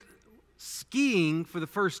skiing for the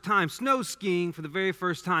first time, snow skiing for the very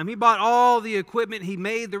first time. He bought all the equipment, he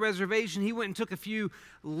made the reservation, he went and took a few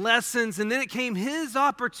lessons, and then it came his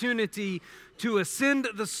opportunity to ascend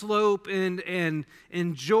the slope and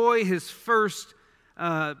enjoy his first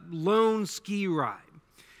lone ski ride.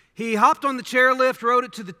 He hopped on the chairlift, rode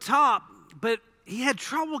it to the top, but he had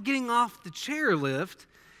trouble getting off the chairlift.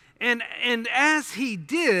 And as he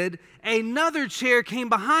did, another chair came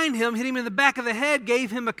behind him, hit him in the back of the head,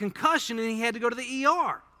 gave him a concussion, and he had to go to the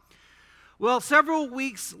ER. Well, several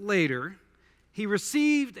weeks later, he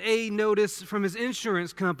received a notice from his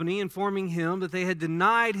insurance company informing him that they had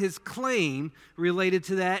denied his claim related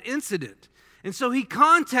to that incident. And so he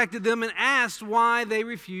contacted them and asked why they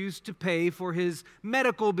refused to pay for his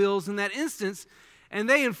medical bills in that instance. And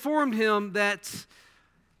they informed him that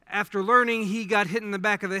after learning he got hit in the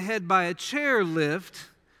back of the head by a chairlift,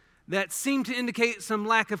 that seemed to indicate some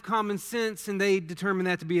lack of common sense, and they determined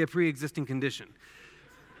that to be a pre-existing condition.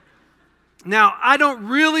 Now, I don't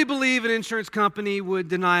really believe an insurance company would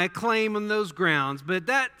deny a claim on those grounds, but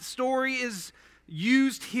that story is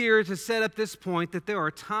used here to set up this point that there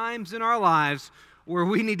are times in our lives where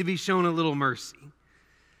we need to be shown a little mercy.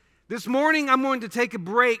 This morning, I'm going to take a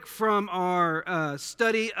break from our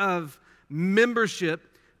study of membership,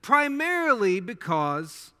 primarily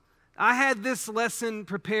because I had this lesson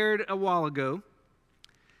prepared a while ago,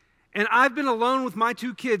 and I've been alone with my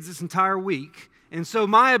 2 kids this entire week, and so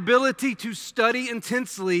my ability to study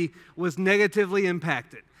intensely was negatively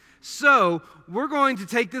impacted. So we're going to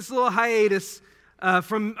take this little hiatus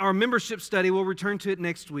from our membership study. We'll return to it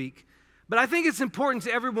next week. But I think it's important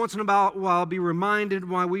to every once in a while be reminded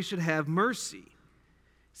why we should have mercy.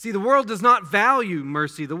 See, the world does not value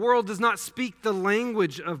mercy. The world does not speak the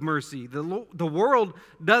language of mercy. The world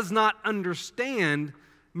does not understand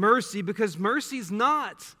mercy because mercy is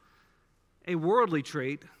not a worldly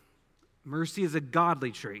trait. Mercy is a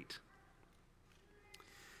godly trait.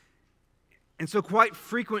 And so quite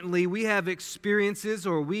frequently we have experiences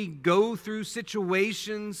or we go through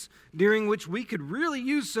situations during which we could really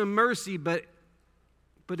use some mercy, but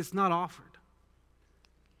it's not offered.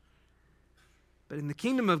 But in the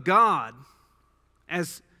kingdom of God,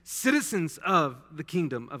 as citizens of the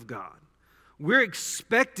kingdom of God, we're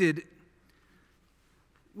expected,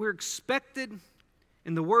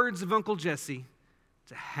 in the words of Uncle Jesse,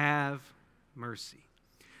 to have mercy.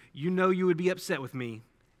 You know you would be upset with me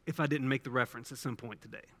if I didn't make the reference at some point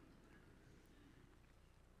today.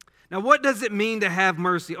 Now, what does it mean to have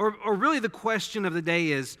mercy? Or really the question of the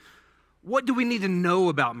day is, what do we need to know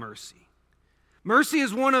about mercy? Mercy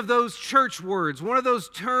is one of those church words, one of those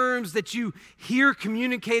terms that you hear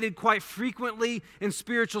communicated quite frequently in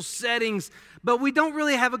spiritual settings, but we don't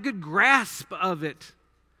really have a good grasp of it.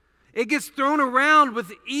 It gets thrown around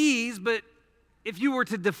with ease, but if you were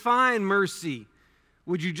to define mercy,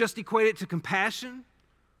 would you just equate it to compassion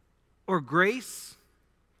or grace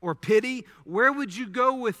or pity? Where would you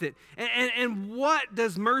go with it? And what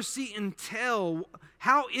does mercy entail?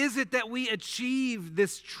 How is it that we achieve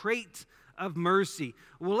this trait of mercy?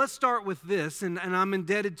 Well, let's start with this, and I'm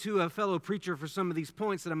indebted to a fellow preacher for some of these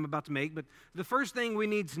points that I'm about to make, but the first thing we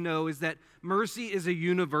need to know is that mercy is a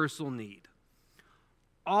universal need.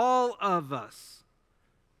 All of us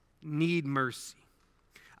need mercy.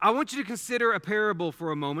 I want you to consider a parable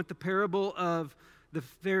for a moment, the parable of the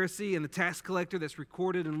Pharisee and the tax collector that's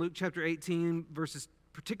recorded in Luke chapter 18,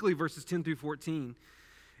 particularly verses 10 through 14.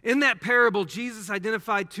 In that parable, Jesus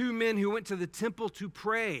identified 2 men who went to the temple to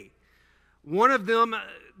pray. One of them,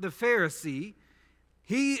 the Pharisee,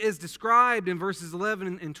 he is described in verses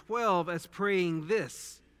 11 and 12 as praying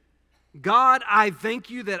this: God, I thank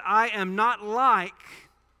you that I am not like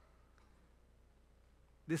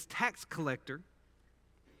this tax collector.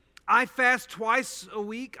 I fast twice a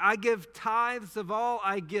week. I give tithes of all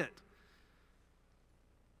I get.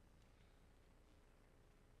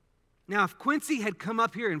 Now, if Quincy had come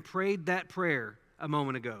up here and prayed that prayer a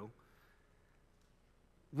moment ago,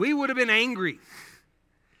 we would have been angry.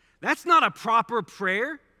 That's not a proper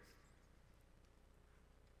prayer.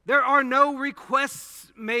 There are no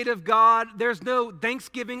requests made of God. There's no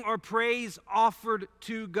thanksgiving or praise offered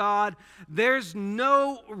to God. There's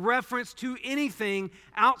no reference to anything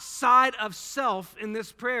outside of self in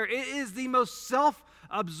this prayer. It is the most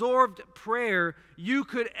self-absorbed prayer you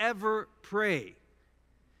could ever pray.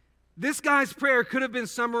 This guy's prayer could have been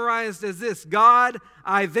summarized as this: God,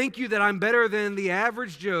 I thank you that I'm better than the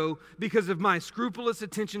average Joe because of my scrupulous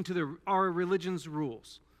attention to our religion's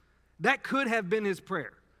rules. That could have been his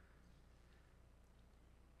prayer.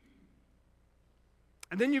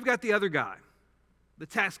 And then you've got the other guy, the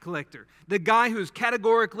tax collector, the guy who is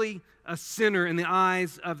categorically a sinner in the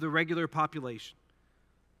eyes of the regular population.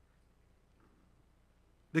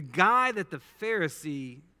 The guy that the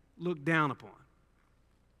Pharisee looked down upon.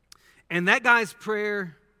 And that guy's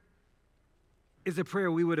prayer is a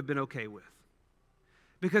prayer we would have been okay with.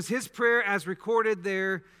 Because his prayer, as recorded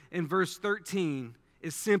there in verse 13,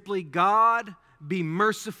 is simply, God, be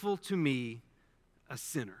merciful to me, a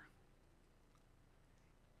sinner.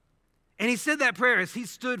 And he said that prayer as he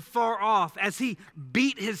stood far off, as he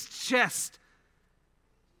beat his chest,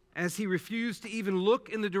 as he refused to even look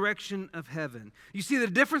in the direction of heaven. You see, the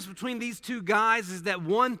difference between these two guys is that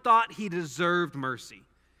one thought he deserved mercy,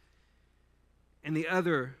 and the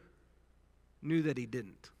other knew that he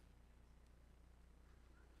didn't.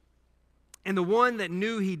 And the one that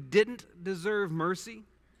knew he didn't deserve mercy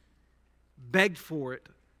begged for it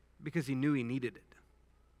because he knew he needed it.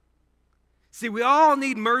 See, we all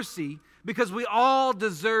need mercy because we all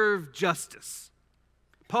deserve justice.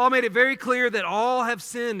 Paul made it very clear that all have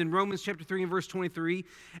sinned in Romans chapter 3 and verse 23,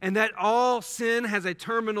 and that all sin has a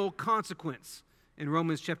terminal consequence in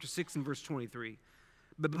Romans chapter 6 and verse 23.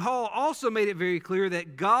 But Paul also made it very clear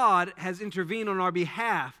that God has intervened on our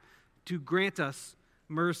behalf to grant us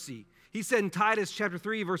mercy. He said in Titus chapter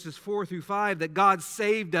 3, verses 4 through 5, that God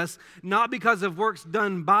saved us not because of works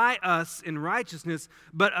done by us in righteousness,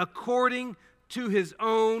 but according to his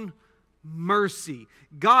own mercy.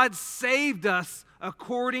 God saved us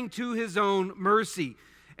according to his own mercy.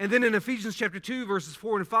 And then in Ephesians chapter 2, verses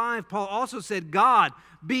 4 and 5, Paul also said, God,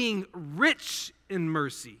 being rich in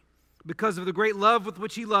mercy, because of the great love with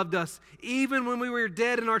which he loved us, even when we were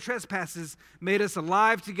dead in our trespasses, made us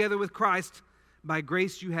alive together with Christ. By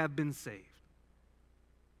grace you have been saved.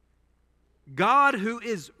 God, who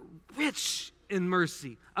is rich in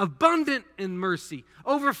mercy, abundant in mercy,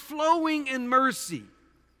 overflowing in mercy,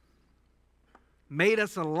 made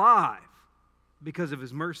us alive because of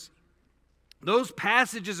his mercy. Those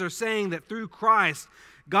passages are saying that through Christ,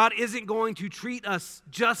 God isn't going to treat us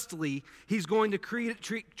justly. He's going to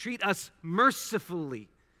treat us mercifully.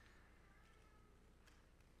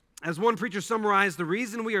 As one preacher summarized, the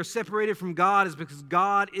reason we are separated from God is because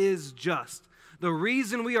God is just. The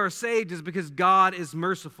reason we are saved is because God is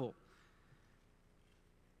merciful.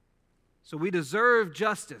 So we deserve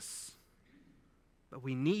justice, but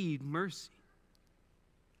we need mercy.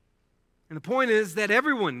 And the point is that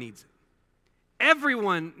everyone needs it.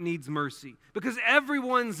 Everyone needs mercy because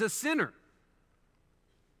everyone's a sinner.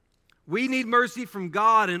 We need mercy from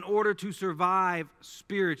God in order to survive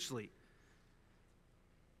spiritually.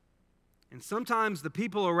 And sometimes the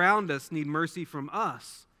people around us need mercy from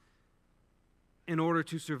us in order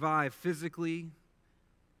to survive physically,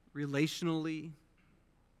 relationally,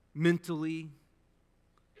 mentally,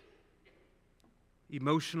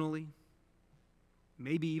 emotionally,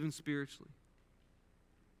 maybe even spiritually.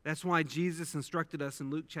 That's why Jesus instructed us in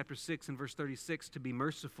Luke chapter 6 and verse 36 to be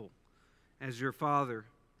merciful as your Father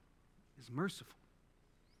is merciful.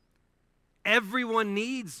 Everyone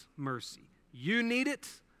needs mercy. You need it.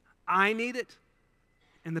 I need it,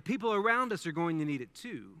 and the people around us are going to need it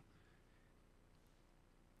too.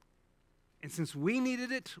 And since we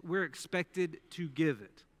needed it, we're expected to give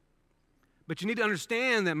it. But you need to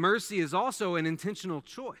understand that mercy is also an intentional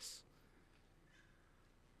choice.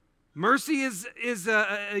 Mercy is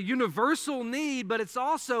a universal need, but it's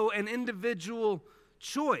also an individual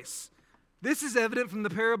choice. This is evident from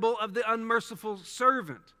the parable of the unmerciful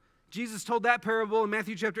servant. Jesus told that parable in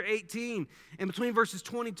Matthew chapter 18, and between verses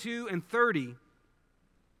 22 and 30,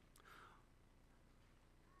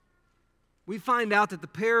 we find out that the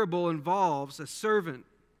parable involves a servant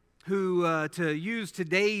who, to use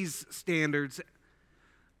today's standards,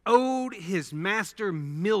 owed his master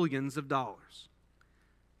millions of dollars.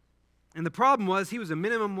 And the problem was he was a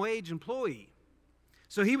minimum wage employee.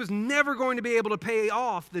 So he was never going to be able to pay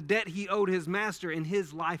off the debt he owed his master in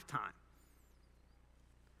his lifetime.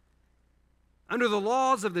 Under the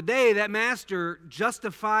laws of the day, that master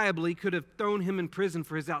justifiably could have thrown him in prison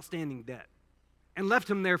for his outstanding debt and left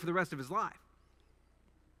him there for the rest of his life.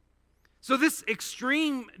 So this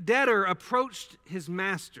extreme debtor approached his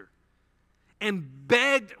master and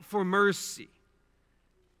begged for mercy.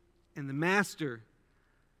 And the master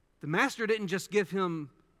didn't just give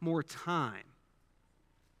him more time.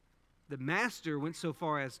 The master went so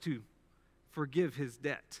far as to forgive his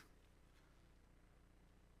debt.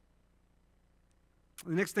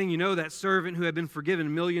 The next thing you know, that servant who had been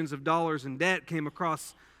forgiven millions of dollars in debt came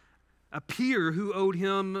across a peer who owed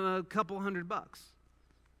him a couple $100.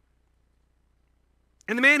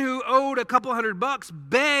 And the man who owed a couple $100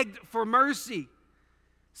 begged for mercy,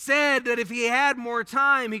 said that if he had more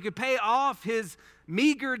time, he could pay off his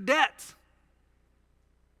meager debt.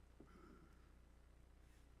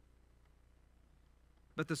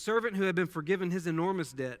 But the servant who had been forgiven his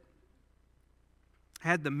enormous debt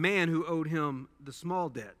had the man who owed him the small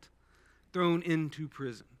debt thrown into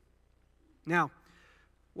prison. Now,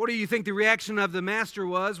 what do you think the reaction of the master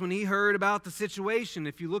was when he heard about the situation?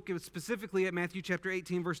 If you look specifically at Matthew chapter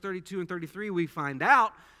 18, verse 32 and 33, we find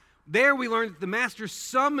out. There we learn that the master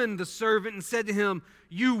summoned the servant and said to him,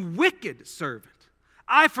 "You wicked servant,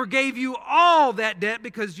 I forgave you all that debt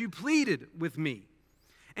because you pleaded with me.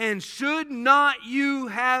 And should not you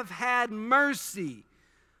have had mercy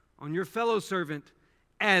on your fellow servant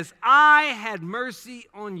as I had mercy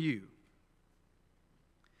on you?"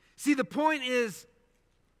 See, the point is,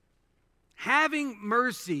 having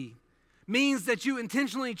mercy means that you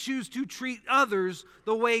intentionally choose to treat others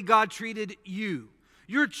the way God treated you.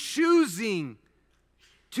 You're choosing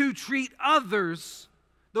to treat others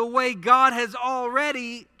the way God has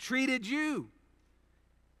already treated you.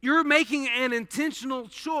 You're making an intentional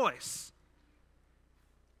choice.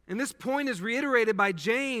 And this point is reiterated by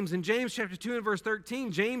James in James chapter 2 and verse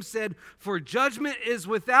 13. James said, "For judgment is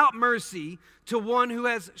without mercy to one who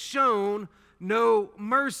has shown no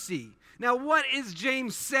mercy." Now, what is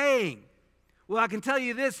James saying? Well, I can tell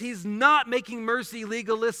you this, he's not making mercy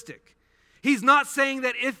legalistic. He's not saying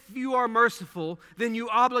that if you are merciful, then you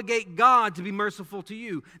obligate God to be merciful to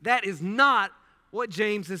you. That is not what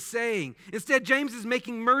James is saying. Instead, James is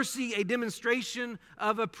making mercy a demonstration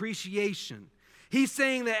of appreciation. He's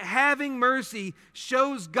saying that having mercy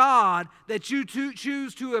shows God that you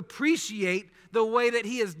choose to appreciate the way that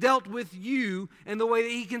He has dealt with you and the way that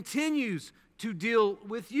He continues to deal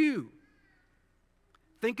with you.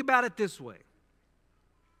 Think about it this way.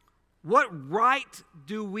 What right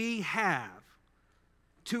do we have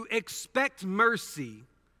to expect mercy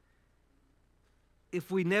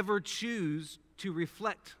if we never choose to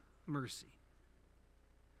reflect mercy?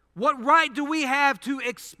 What right do we have to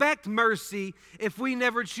expect mercy if we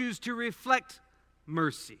never choose to reflect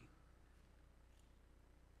mercy?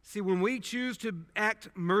 See, when we choose to act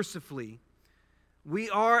mercifully, we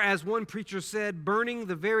are, as one preacher said, burning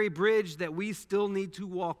the very bridge that we still need to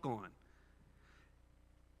walk on.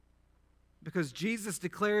 Because Jesus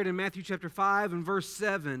declared in Matthew chapter 5 and verse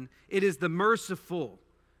 7, it is the merciful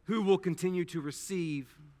who will continue to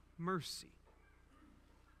receive mercy.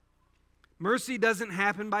 Mercy doesn't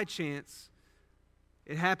happen by chance.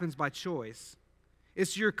 It happens by choice.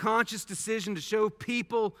 It's your conscious decision to show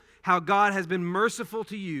people how God has been merciful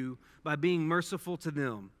to you by being merciful to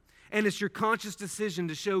them. And it's your conscious decision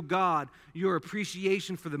to show God your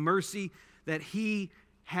appreciation for the mercy that He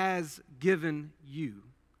has given you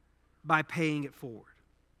by paying it forward.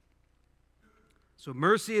 So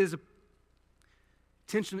mercy is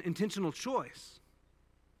an intentional choice.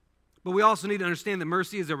 But we also need to understand that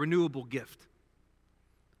mercy is a renewable gift.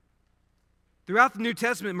 Throughout the New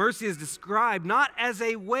Testament, mercy is described not as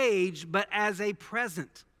a wage, but as a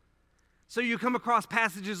present. So you come across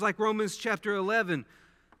passages like Romans chapter 11,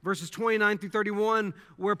 verses 29 through 31,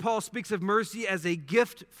 where Paul speaks of mercy as a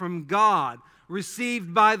gift from God,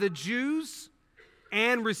 received by the Jews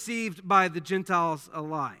and received by the Gentiles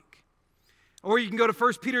alike. Or you can go to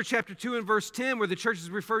 1 Peter chapter 2 and verse 10, where the church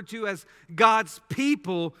is referred to as God's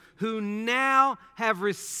people who now have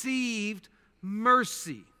received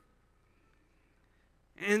mercy.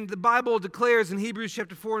 And the Bible declares in Hebrews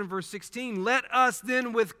chapter 4 and verse 16, "Let us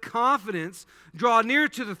then with confidence draw near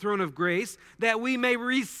to the throne of grace, that we may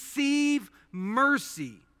receive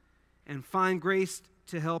mercy and find grace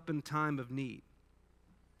to help in time of need."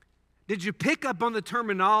 Did you pick up on the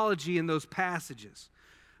terminology in those passages?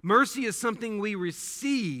 Mercy is something we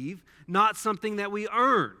receive, not something that we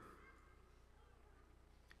earn.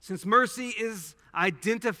 Since mercy is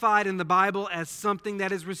identified in the Bible as something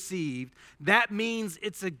that is received, that means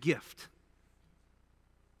it's a gift.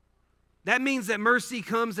 That means that mercy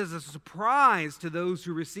comes as a surprise to those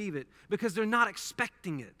who receive it because they're not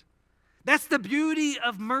expecting it. That's the beauty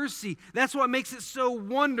of mercy. That's what makes it so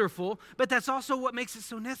wonderful, but that's also what makes it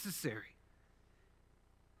so necessary.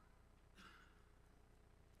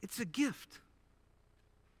 It's a gift.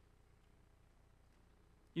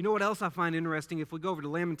 You know what else I find interesting? If we go over to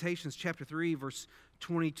Lamentations chapter 3, verse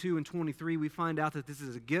 22 and 23, we find out that this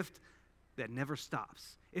is a gift that never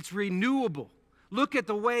stops. It's renewable. Look at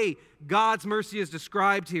the way God's mercy is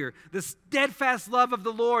described here. The steadfast love of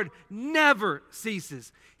the Lord never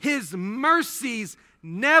ceases. His mercies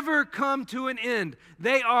never come to an end.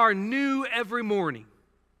 They are new every morning.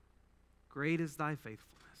 Great is thy faithfulness.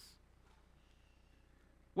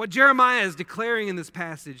 What Jeremiah is declaring in this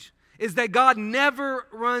passage is that God never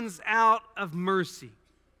runs out of mercy.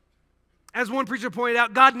 As one preacher pointed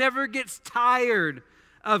out, God never gets tired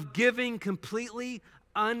of giving completely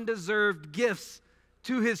undeserved gifts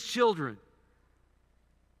to his children.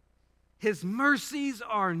 His mercies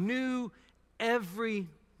are new every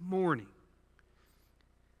morning.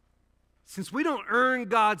 Since we don't earn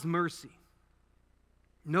God's mercy,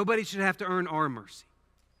 nobody should have to earn our mercy.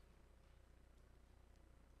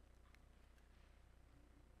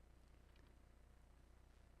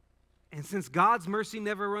 And since God's mercy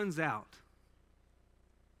never runs out,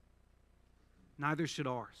 neither should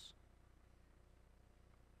ours.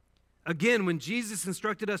 Again, when Jesus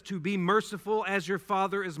instructed us to be merciful as your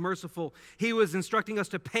Father is merciful, he was instructing us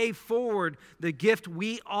to pay forward the gift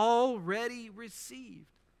we already received.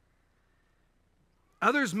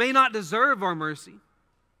 Others may not deserve our mercy.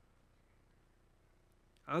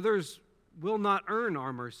 Others will not earn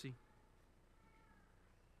our mercy.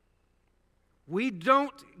 We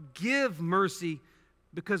don't give mercy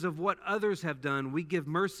because of what others have done. We give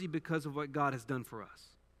mercy because of what God has done for us.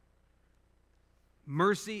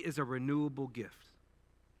 Mercy is a renewable gift.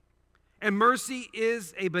 And mercy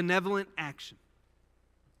is a benevolent action.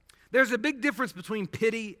 There's a big difference between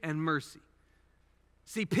pity and mercy.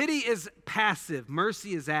 See, pity is passive,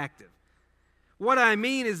 mercy is active. What I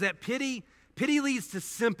mean is that pity leads to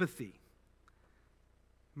sympathy.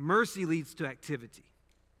 Mercy leads to activity.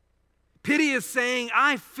 Pity is saying,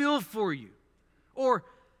 I feel for you, or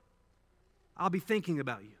I'll be thinking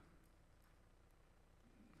about you.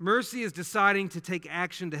 Mercy is deciding to take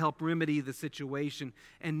action to help remedy the situation,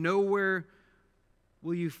 and nowhere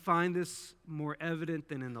will you find this more evident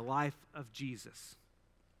than in the life of Jesus.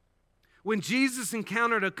 When Jesus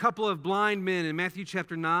encountered a couple of blind men in Matthew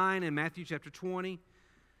chapter 9 and Matthew chapter 20,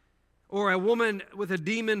 or a woman with a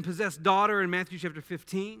demon-possessed daughter in Matthew chapter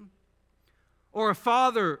 15, or a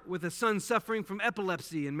father with a son suffering from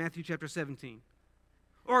epilepsy in Matthew chapter 17,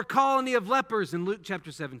 or a colony of lepers in Luke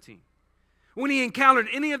chapter 17. When he encountered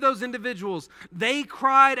any of those individuals, they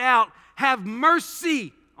cried out, "Have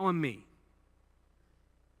mercy on me."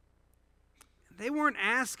 They weren't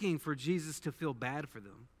asking for Jesus to feel bad for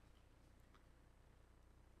them.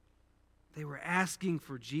 They were asking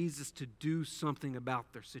for Jesus to do something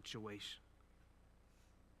about their situation.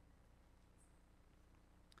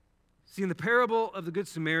 See, in the parable of the Good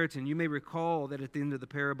Samaritan, you may recall that at the end of the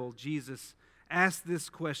parable, Jesus asked this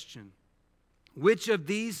question: which of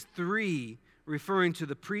these three, referring to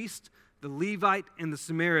the priest, the Levite, and the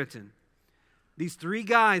Samaritan, these three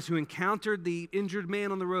guys who encountered the injured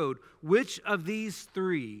man on the road, which of these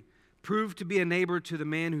three proved to be a neighbor to the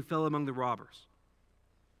man who fell among the robbers?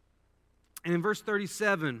 And in verse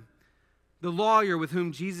 37, the lawyer with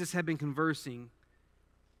whom Jesus had been conversing,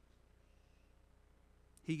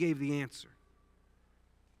 he gave the answer.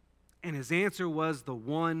 And his answer was the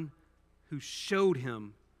one who showed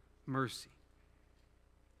him mercy.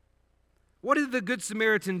 What did the Good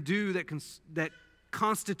Samaritan do that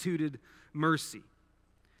constituted mercy?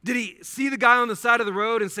 Did he see the guy on the side of the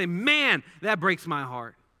road and say, "Man, that breaks my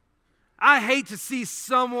heart. I hate to see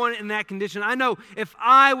someone in that condition. I know if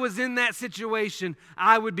I was in that situation,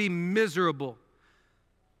 I would be miserable.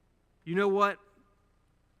 You know what?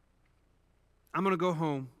 I'm going to go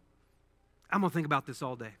home. I'm going to think about this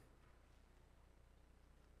all day."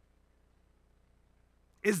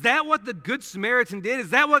 Is that what the Good Samaritan did?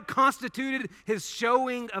 Is that what constituted his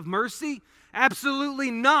showing of mercy?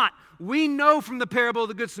 Absolutely not. We know from the parable of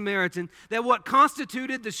the Good Samaritan that what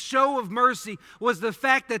constituted the show of mercy was the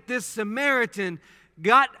fact that this Samaritan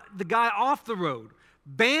got the guy off the road,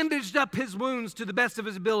 bandaged up his wounds to the best of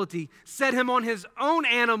his ability, set him on his own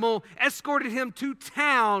animal, escorted him to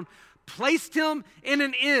town, placed him in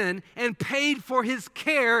an inn, and paid for his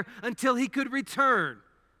care until he could return.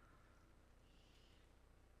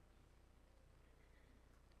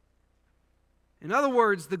 In other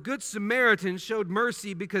words, the Good Samaritan showed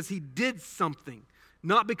mercy because he did something,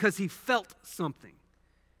 not because he felt something.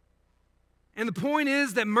 And the point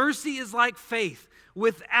is that mercy is like faith.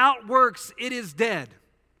 Without works, it is dead.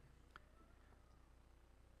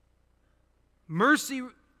 Mercy,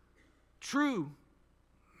 true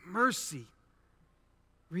mercy,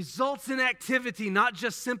 results in activity, not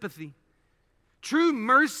just sympathy. True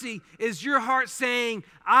mercy is your heart saying,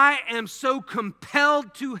 "I am so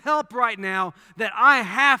compelled to help right now that I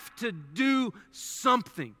have to do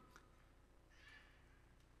something."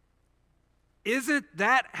 Isn't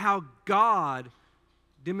that how God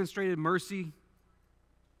demonstrated mercy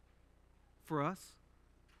for us?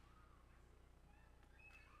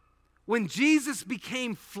 When Jesus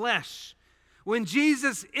became flesh, when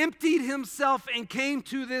Jesus emptied himself and came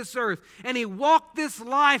to this earth, and he walked this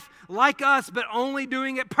life like us, but only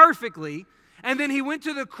doing it perfectly, and then he went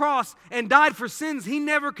to the cross and died for sins he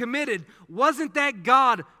never committed, wasn't that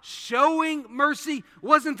God showing mercy?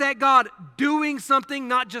 Wasn't that God doing something,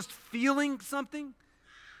 not just feeling something?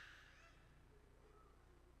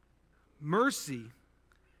 Mercy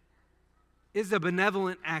is a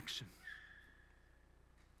benevolent action,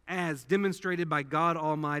 as demonstrated by God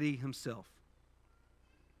Almighty himself.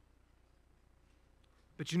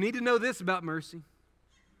 But you need to know this about mercy.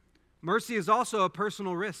 Mercy is also a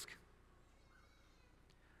personal risk.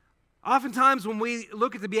 Oftentimes when we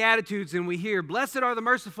look at the Beatitudes and we hear, "Blessed are the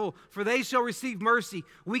merciful, for they shall receive mercy,"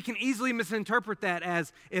 we can easily misinterpret that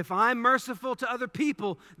as, if I'm merciful to other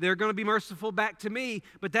people, they're going to be merciful back to me.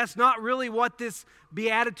 But that's not really what this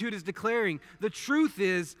Beatitude is declaring. The truth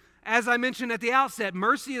is, as I mentioned at the outset,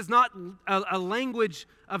 mercy is not a language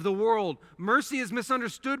of the world. Mercy is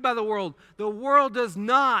misunderstood by the world. The world does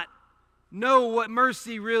not know what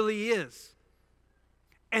mercy really is.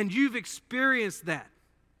 And you've experienced that.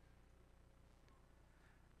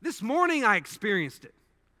 This morning I experienced it.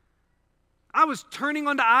 I was turning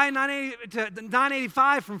onto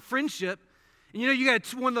I-985 from Friendship. And you got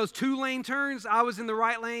one of those two-lane turns. I was in the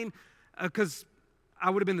right lane because I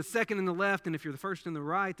would have been the second in the left, and if you're the first in the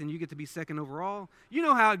right, then you get to be second overall. You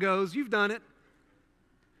know how it goes. You've done it.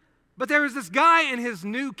 But there was this guy in his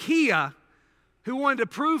new Kia who wanted to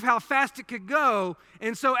prove how fast it could go,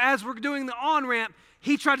 and so as we're doing the on-ramp,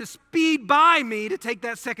 he tried to speed by me to take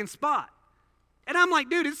that second spot. And I'm like,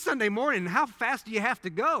 dude, it's Sunday morning. How fast do you have to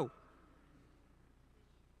go?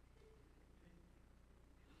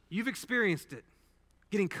 You've experienced it.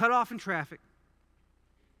 Getting cut off in traffic.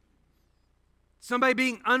 Somebody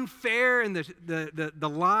being unfair in the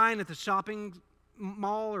line at the shopping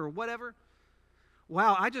mall or whatever.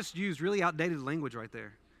 Wow, I just used really outdated language right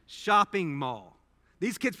there. Shopping mall.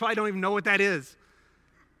 These kids probably don't even know what that is.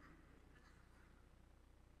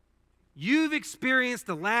 You've experienced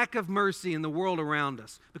the lack of mercy in the world around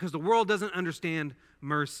us because the world doesn't understand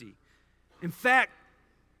mercy. In fact,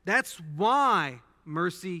 that's why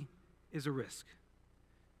mercy is a risk.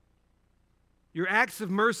 Your acts of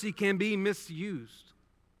mercy can be misused.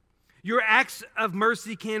 Your acts of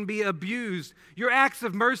mercy can be abused. Your acts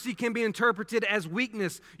of mercy can be interpreted as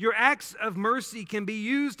weakness. Your acts of mercy can be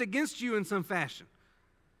used against you in some fashion.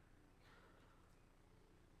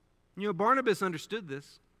 Barnabas understood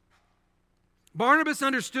this. Barnabas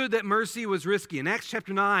understood that mercy was risky. In Acts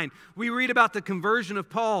chapter 9, we read about the conversion of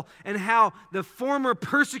Paul and how the former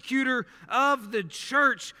persecutor of the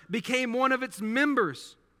church became one of its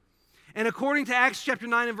members. And according to Acts chapter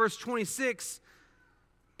 9 and verse 26,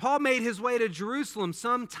 Paul made his way to Jerusalem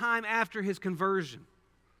sometime after his conversion.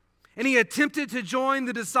 And he attempted to join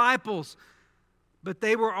the disciples, but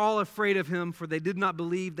they were all afraid of him, for they did not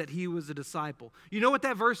believe that he was a disciple. You know what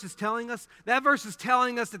that verse is telling us? That verse is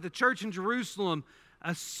telling us that the church in Jerusalem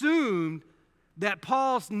assumed that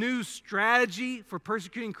Paul's new strategy for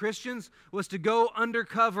persecuting Christians was to go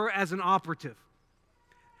undercover as an operative.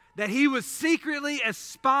 That he was secretly a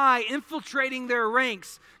spy infiltrating their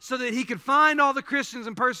ranks so that he could find all the Christians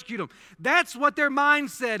and persecute them. That's what their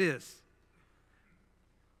mindset is.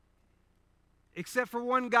 Except for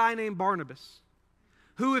one guy named Barnabas,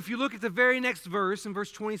 who, if you look at the very next verse, in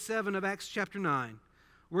verse 27 of Acts chapter 9,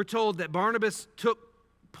 we're told that Barnabas took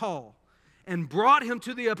Paul and brought him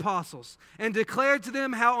to the apostles and declared to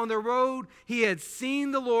them how on the road he had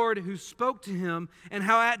seen the Lord who spoke to him and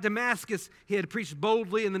how at Damascus he had preached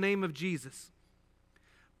boldly in the name of Jesus.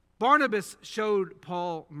 Barnabas showed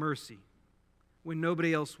Paul mercy when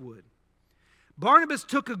nobody else would. Barnabas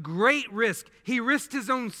took a great risk. He risked his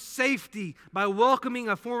own safety by welcoming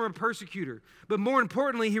a former persecutor. But more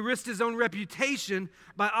importantly, he risked his own reputation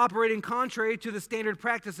by operating contrary to the standard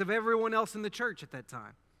practice of everyone else in the church at that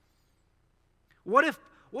time. What if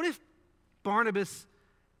Barnabas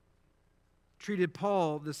treated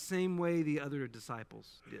Paul the same way the other disciples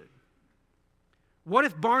did? What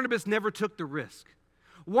if Barnabas never took the risk?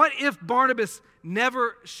 What if Barnabas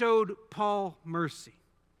never showed Paul mercy?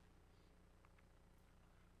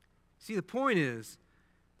 See, the point is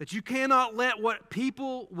that you cannot let what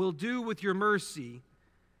people will do with your mercy,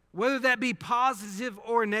 whether that be positive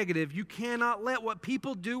or negative, you cannot let what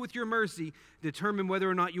people do with your mercy determine whether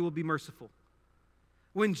or not you will be merciful.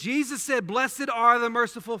 When Jesus said, "Blessed are the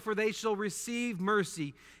merciful, for they shall receive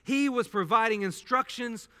mercy," he was providing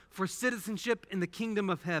instructions for citizenship in the kingdom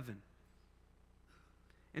of heaven.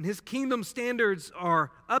 And his kingdom standards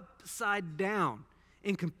are upside down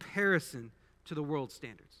in comparison to the world's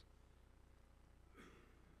standards.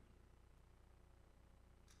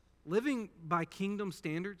 Living by kingdom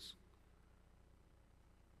standards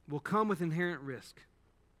will come with inherent risk.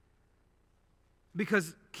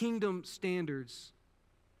 Because kingdom standards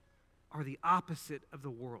are the opposite of the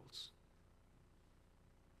world's.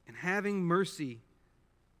 And having mercy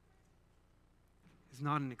is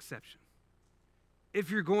not an exception.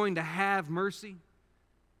 If you're going to have mercy,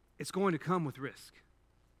 it's going to come with risk.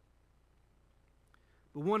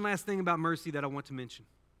 But one last thing about mercy that I want to mention,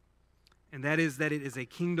 and that is that it is a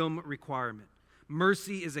kingdom requirement.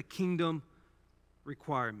 Mercy is a kingdom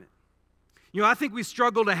requirement. You know, I think we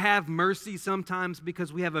struggle to have mercy sometimes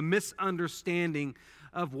because we have a misunderstanding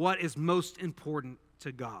of what is most important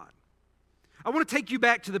to God. I want to take you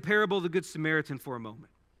back to the parable of the Good Samaritan for a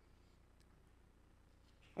moment.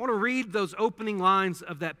 I want to read those opening lines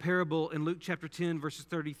of that parable in Luke chapter 10, verses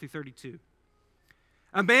 30 through 32.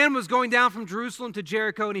 A man was going down from Jerusalem to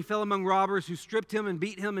Jericho, and he fell among robbers who stripped him and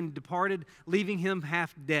beat him and departed, leaving him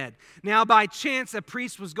half dead. Now, by chance, a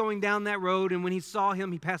priest was going down that road, and when he saw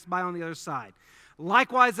him, he passed by on the other side.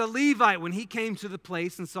 Likewise, a Levite, when he came to the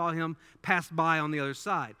place and saw him, passed by on the other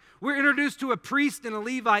side. We're introduced to a priest and a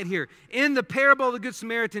Levite here. In the parable of the Good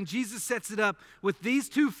Samaritan, Jesus sets it up with these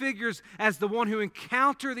two figures as the one who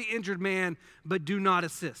encounter the injured man but do not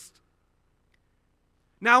assist.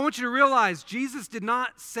 Now, I want you to realize Jesus did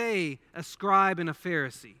not say a scribe and a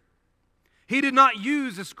Pharisee. He did not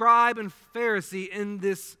use a scribe and Pharisee in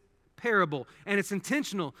this parable, and it's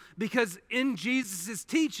intentional because in Jesus'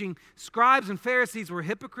 teaching, scribes and Pharisees were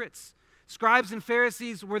hypocrites. Scribes and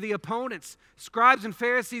Pharisees were the opponents. Scribes and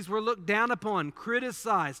Pharisees were looked down upon,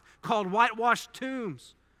 criticized, called whitewashed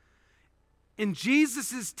tombs. In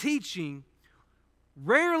Jesus' teaching,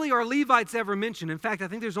 rarely are Levites ever mentioned. In fact, I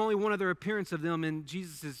think there's only one other appearance of them in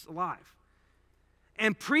Jesus' life.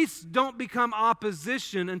 And priests don't become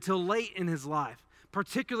opposition until late in his life,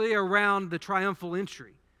 particularly around the triumphal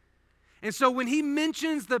entry. And so when he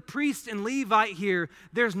mentions the priest and Levite here,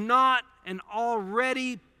 there's not an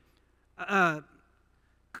already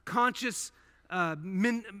conscious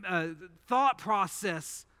thought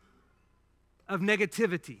process of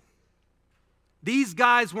negativity. These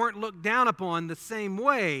guys weren't looked down upon the same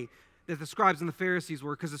way that the scribes and the Pharisees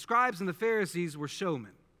were, because the scribes and the Pharisees were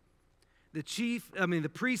showmen.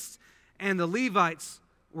 The priests and the Levites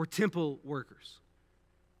were temple workers.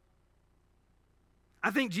 I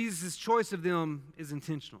think Jesus' choice of them is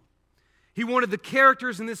intentional. He wanted the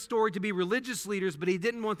characters in this story to be religious leaders, but he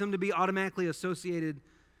didn't want them to be automatically associated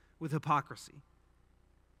with hypocrisy.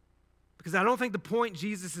 Because I don't think the point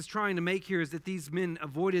Jesus is trying to make here is that these men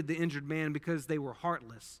avoided the injured man because they were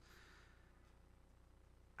heartless.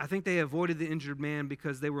 I think they avoided the injured man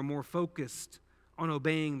because they were more focused on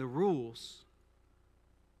obeying the rules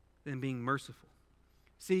than being merciful.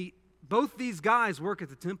 See, both these guys work at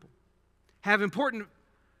the temple, have important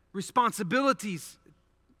responsibilities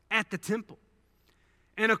at the temple.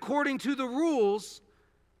 And according to the rules,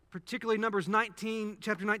 particularly Numbers 19,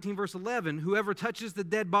 chapter 19, verse 11, whoever touches the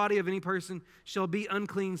dead body of any person shall be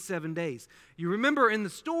unclean 7 days. You remember in the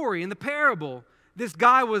story, in the parable, this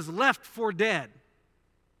guy was left for dead.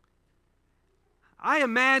 I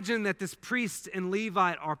imagine that this priest and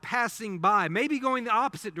Levite are passing by, maybe going the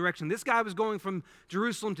opposite direction. This guy was going from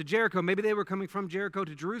Jerusalem to Jericho. Maybe they were coming from Jericho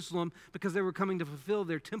to Jerusalem because they were coming to fulfill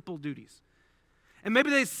their temple duties. And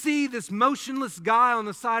maybe they see this motionless guy on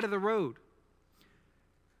the side of the road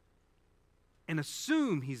and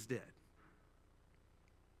assume he's dead.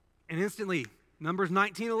 And instantly, Numbers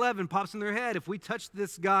 19:11 pops in their head. If we touch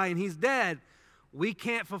this guy and he's dead, we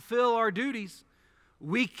can't fulfill our duties.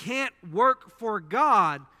 We can't work for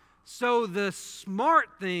God. So the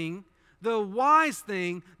smart thing, the wise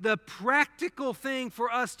thing, the practical thing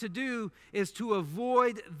for us to do is to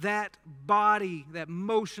avoid that body, that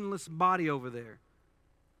motionless body over there,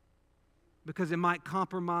 because it might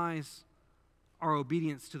compromise our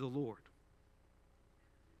obedience to the Lord.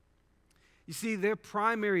 You see, their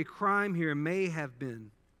primary crime here may have been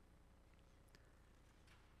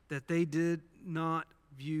that they did not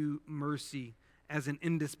view mercy as an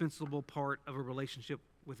indispensable part of a relationship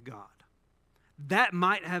with God. That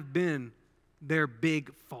might have been their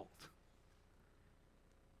big fault.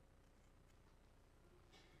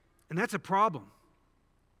 And that's a problem,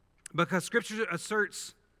 because Scripture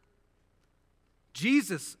asserts,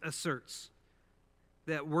 Jesus asserts,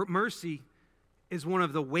 that mercy is one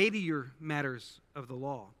of the weightier matters of the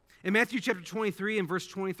law. In Matthew chapter 23 and verse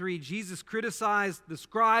 23, Jesus criticized the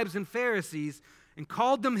scribes and Pharisees and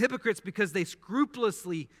called them hypocrites because they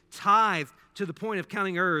scrupulously tithed to the point of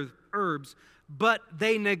counting herbs, but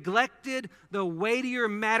they neglected the weightier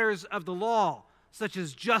matters of the law, such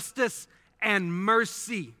as justice and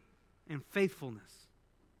mercy and faithfulness.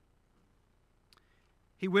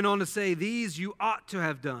 He went on to say, these you ought to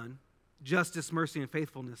have done, justice, mercy, and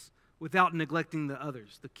faithfulness, without neglecting the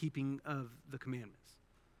others, the keeping of the commandments.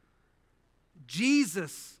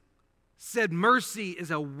 Jesus said mercy is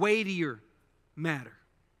a weightier matter.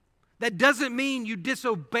 That doesn't mean you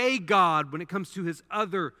disobey God when it comes to his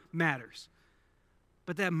other matters,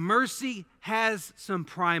 but that mercy has some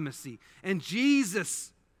primacy. And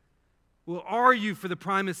Jesus will argue for the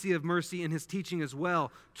primacy of mercy in his teaching as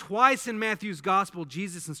well. Twice in Matthew's gospel,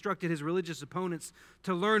 Jesus instructed his religious opponents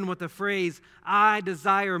to learn what the phrase, "I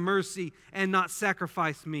desire mercy and not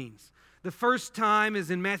sacrifice," means. The first time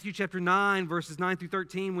is in Matthew chapter 9, verses 9 through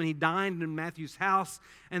 13, when he dined in Matthew's house,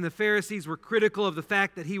 and the Pharisees were critical of the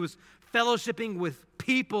fact that he was fellowshipping with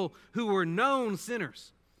people who were known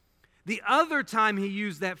sinners. The other time he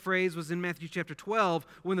used that phrase was in Matthew chapter 12,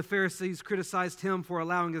 when the Pharisees criticized him for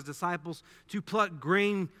allowing his disciples to pluck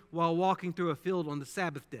grain while walking through a field on the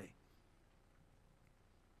Sabbath day.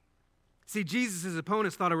 See, Jesus'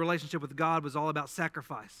 opponents thought a relationship with God was all about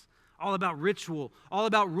sacrifice, all about ritual, all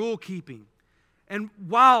about rule keeping. And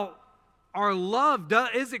while our love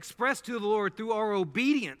is expressed to the Lord through our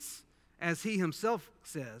obedience, as he himself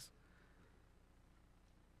says,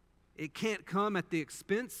 it can't come at the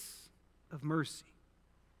expense of mercy.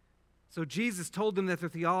 So Jesus told them that their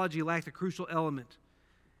theology lacked a crucial element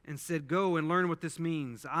and said, "Go and learn what this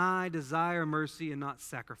means. I desire mercy and not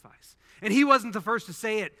sacrifice." And he wasn't the first to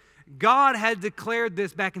say it. God had declared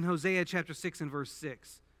this back in Hosea chapter 6 and verse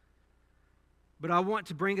 6. But I want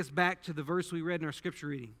to bring us back to the verse we read in our scripture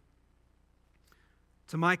reading,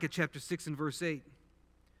 to Micah chapter 6 and verse 8,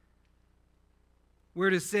 where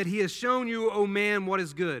it is said, "He has shown you, O man, what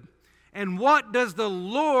is good. And what does the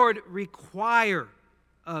Lord require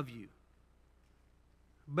of you?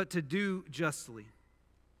 But to do justly,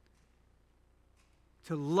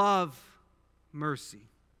 to love mercy,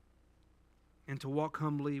 and to walk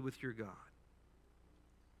humbly with your God."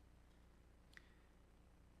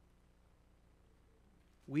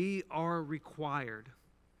 We are required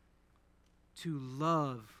to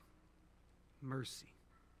love mercy.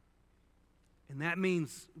 And that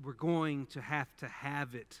means we're going to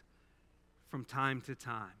have it from time to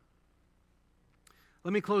time.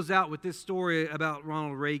 Let me close out with this story about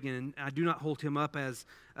Ronald Reagan. And I do not hold him up as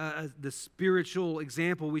the spiritual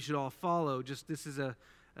example we should all follow. Just this is a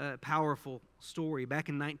powerful story. Back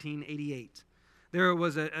in 1988, there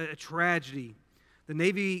was a tragedy. The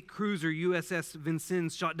Navy cruiser USS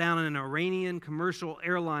Vincennes shot down an Iranian commercial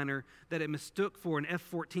airliner that it mistook for an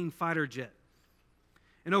F-14 fighter jet.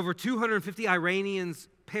 And over 250 Iranians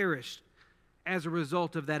perished as a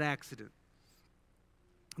result of that accident.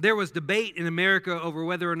 There was debate in America over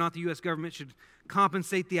whether or not the U.S. government should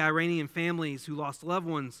compensate the Iranian families who lost loved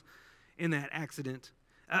ones in that accident.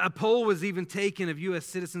 A poll was even taken of U.S.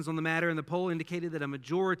 citizens on the matter, and the poll indicated that a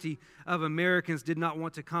majority of Americans did not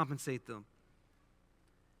want to compensate them,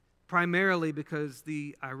 primarily because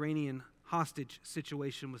the Iranian hostage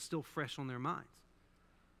situation was still fresh on their minds.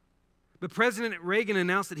 But President Reagan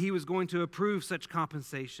announced that he was going to approve such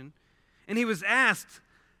compensation, and he was asked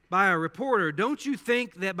by a reporter, "Don't you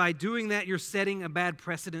think that by doing that you're setting a bad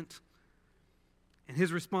precedent?" And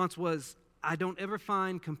his response was, "I don't ever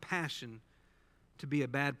find compassion to be a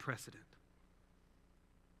bad precedent."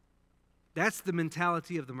 That's the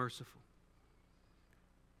mentality of the merciful.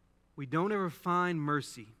 We don't ever find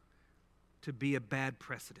mercy to be a bad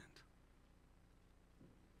precedent.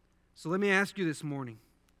 So let me ask you this morning,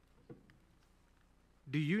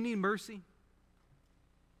 do you need mercy?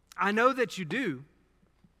 I know that you do.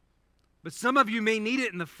 But some of you may need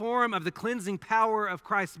it in the form of the cleansing power of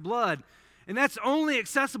Christ's blood. And that's only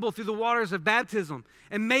accessible through the waters of baptism.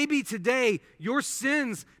 And maybe today your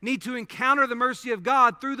sins need to encounter the mercy of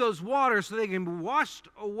God through those waters so they can be washed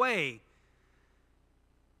away.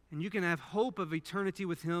 And you can have hope of eternity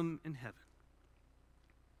with him in heaven.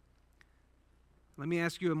 Let me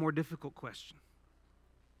ask you a more difficult question.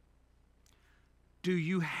 Do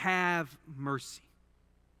you have mercy?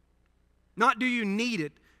 Not do you need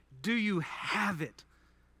it, do you have it?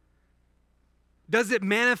 Does it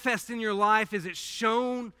manifest in your life? Is it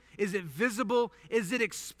shown? Is it visible? Is it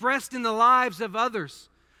expressed in the lives of others?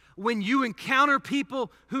 When you encounter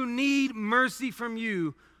people who need mercy from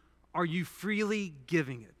you, are you freely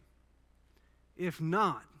giving it? If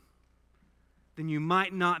not, then you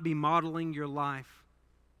might not be modeling your life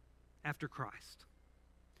after Christ.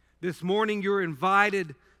 This morning, you're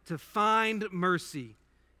invited to find mercy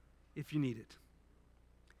if you need it.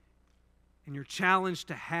 And you're challenged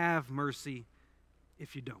to have mercy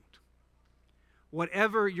if you don't.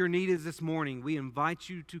 Whatever your need is this morning, we invite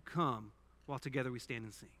you to come while together we stand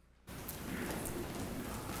and sing.